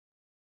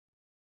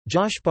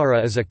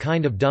Joshbara is a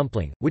kind of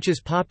dumpling, which is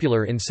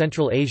popular in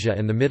Central Asia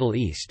and the Middle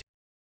East.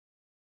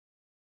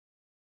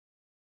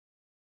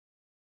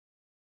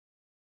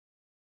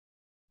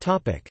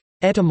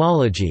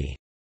 Etymology.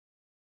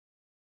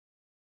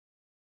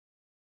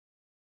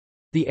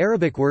 The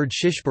Arabic word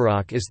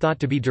Shushbarak is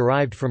thought to be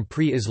derived from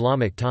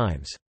pre-Islamic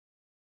times.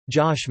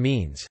 Josh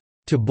means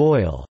to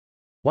boil,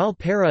 while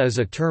para is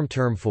a term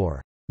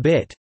for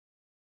bit.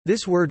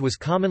 This word was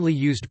commonly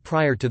used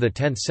prior to the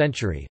 10th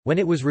century, when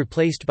it was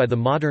replaced by the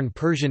modern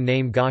Persian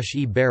name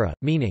Gosh-e-Bara,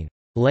 meaning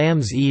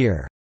lamb's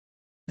ear.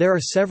 There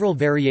are several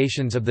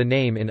variations of the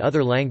name in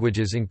other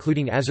languages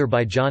including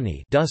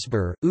Azerbaijani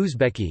Dusbur,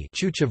 Uzbeki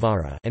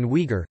Chuchavara, and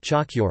Uyghur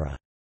Chakyora.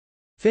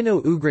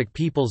 Finno-Ugric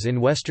peoples in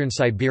western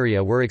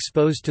Siberia were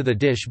exposed to the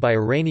dish by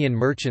Iranian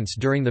merchants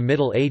during the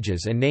Middle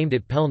Ages and named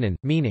it pelnin,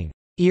 meaning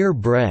ear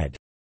bread.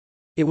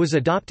 It was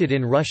adopted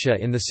in Russia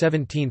in the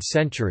 17th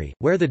century,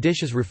 where the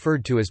dish is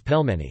referred to as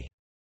pelmeni.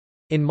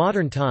 In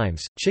modern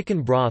times,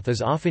 chicken broth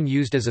is often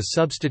used as a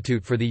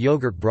substitute for the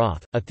yogurt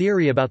broth. A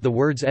theory about the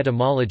word's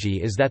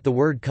etymology is that the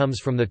word comes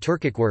from the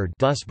Turkic word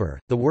dusbur.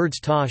 The words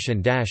tosh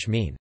and dash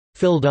mean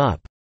filled up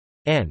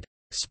and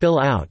spill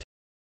out,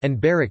 and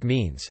barak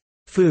means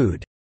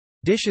food.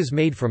 Dishes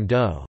made from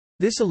dough.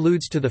 This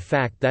alludes to the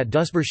fact that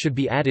dusbur should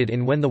be added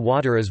in when the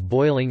water is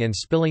boiling and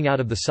spilling out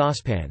of the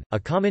saucepan. A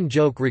common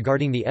joke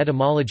regarding the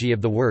etymology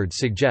of the word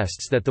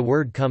suggests that the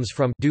word comes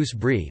from dus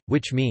brie,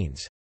 which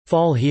means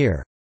fall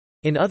here.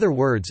 In other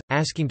words,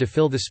 asking to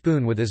fill the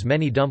spoon with as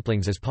many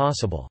dumplings as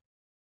possible.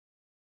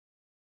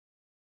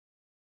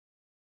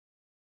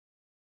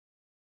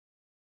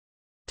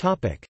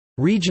 Topic: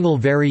 Regional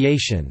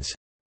variations.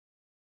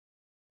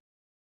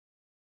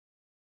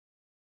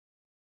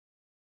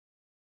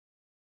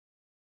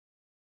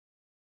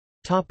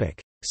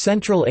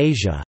 Central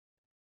Asia.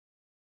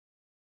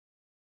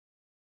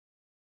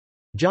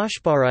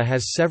 Joshbara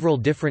has several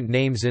different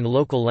names in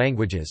local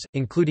languages,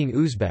 including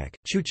Uzbek,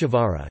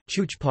 Chuchavara,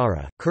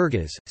 Chuchpara,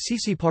 Kyrgyz,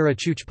 Sisipara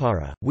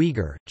Chuchpara,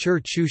 Uyghur, Chur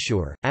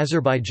Chushur,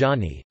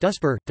 Azerbaijani,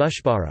 Dusbur,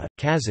 Dushbara,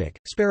 Kazakh,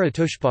 Spara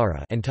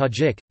Tushpara, and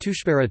Tajik,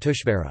 Tushpara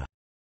Tushbara.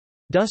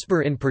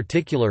 Dusbur in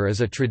particular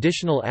is a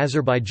traditional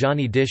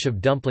Azerbaijani dish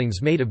of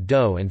dumplings made of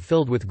dough and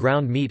filled with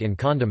ground meat and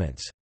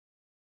condiments.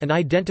 An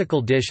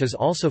identical dish is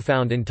also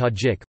found in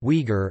Tajik,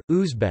 Uyghur,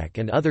 Uzbek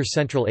and other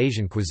Central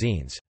Asian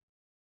cuisines.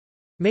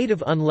 Made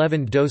of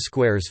unleavened dough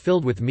squares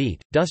filled with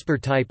meat,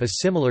 dusbur type is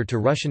similar to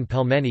Russian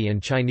pelmeni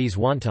and Chinese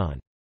wonton.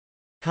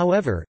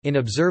 However, in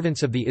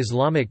observance of the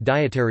Islamic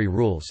dietary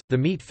rules, the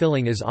meat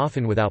filling is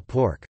often without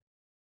pork.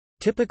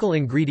 Typical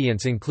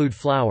ingredients include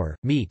flour,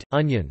 meat,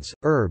 onions,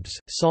 herbs,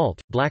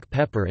 salt, black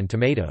pepper and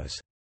tomatoes.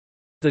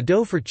 The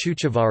dough for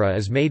chuchavara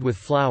is made with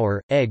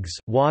flour, eggs,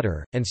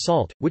 water, and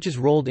salt, which is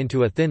rolled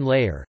into a thin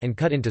layer, and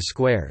cut into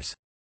squares.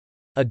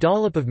 A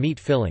dollop of meat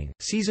filling,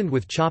 seasoned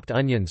with chopped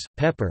onions,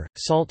 pepper,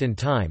 salt and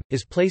thyme,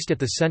 is placed at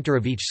the center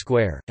of each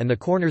square, and the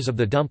corners of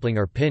the dumpling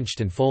are pinched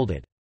and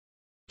folded.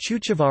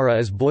 Chuchavara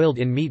is boiled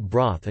in meat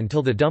broth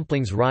until the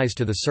dumplings rise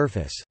to the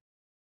surface.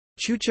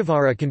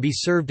 Chuchavara can be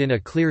served in a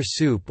clear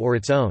soup or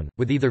its own,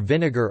 with either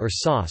vinegar or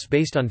sauce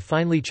based on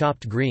finely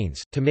chopped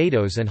greens,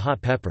 tomatoes and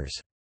hot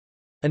peppers.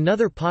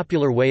 Another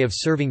popular way of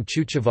serving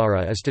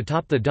chuchavara is to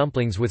top the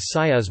dumplings with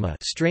syuzma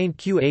strained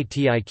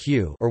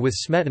qatiq or with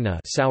smetana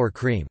sour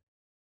cream.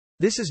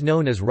 This is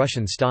known as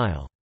Russian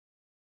style.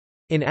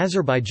 In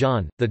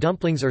Azerbaijan, the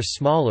dumplings are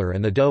smaller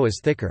and the dough is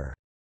thicker.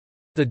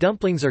 The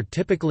dumplings are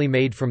typically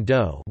made from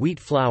dough, wheat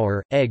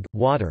flour, egg,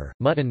 water,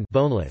 mutton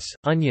boneless,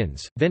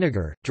 onions,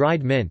 vinegar,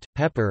 dried mint,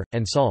 pepper,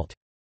 and salt.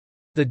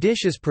 The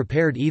dish is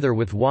prepared either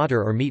with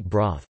water or meat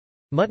broth.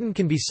 Mutton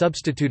can be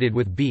substituted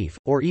with beef,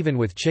 or even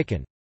with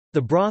chicken.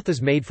 The broth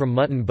is made from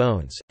mutton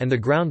bones, and the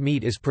ground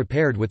meat is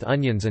prepared with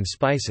onions and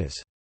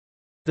spices.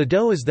 The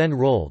dough is then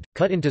rolled,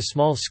 cut into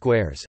small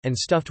squares, and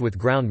stuffed with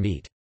ground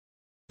meat.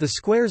 The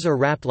squares are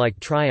wrapped like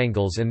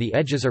triangles and the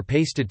edges are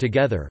pasted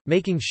together,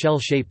 making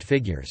shell-shaped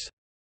figures.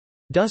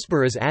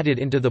 Dusbur is added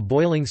into the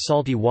boiling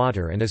salty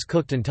water and is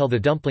cooked until the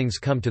dumplings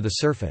come to the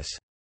surface.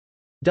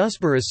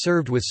 Dusbur is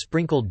served with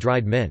sprinkled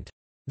dried mint.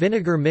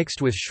 Vinegar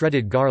mixed with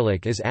shredded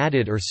garlic is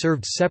added or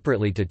served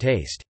separately to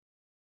taste.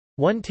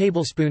 1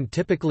 tablespoon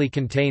typically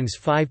contains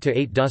 5 to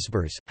 8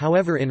 dusburs,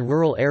 however in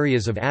rural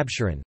areas of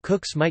Absheron,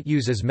 cooks might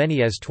use as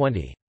many as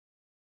 20.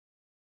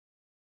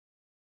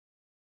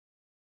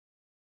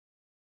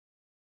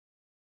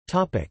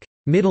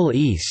 Middle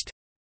East.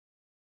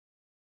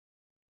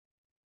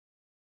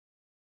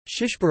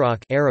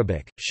 Shushbarak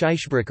Arabic,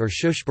 Shishbarak or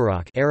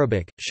Shushbarak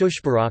Arabic,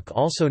 Shushbarak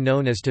also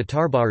known as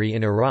tatarbari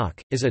in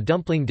Iraq, is a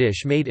dumpling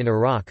dish made in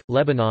Iraq,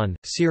 Lebanon,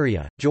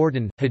 Syria,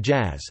 Jordan,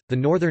 Hejaz, the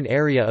northern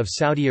area of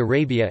Saudi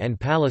Arabia and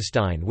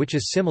Palestine which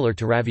is similar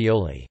to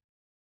ravioli.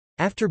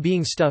 After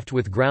being stuffed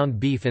with ground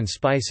beef and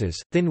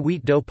spices, thin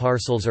wheat dough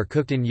parcels are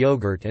cooked in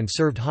yogurt and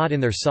served hot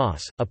in their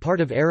sauce, a part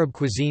of Arab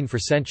cuisine for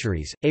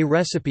centuries. A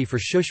recipe for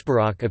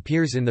shushbarak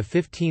appears in the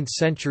 15th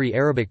century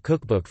Arabic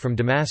cookbook from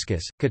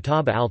Damascus,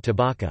 Kitab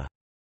al-Tabaka.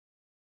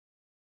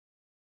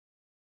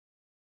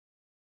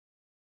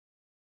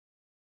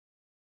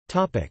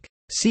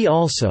 See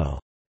also: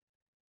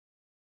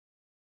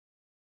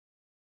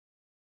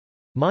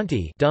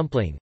 Monty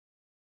dumpling,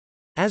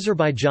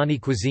 Azerbaijani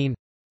cuisine,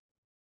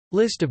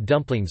 List of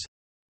dumplings,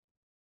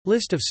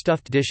 List of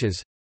stuffed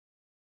dishes,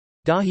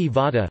 Dahi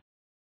vada.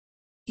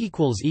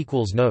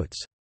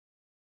 Notes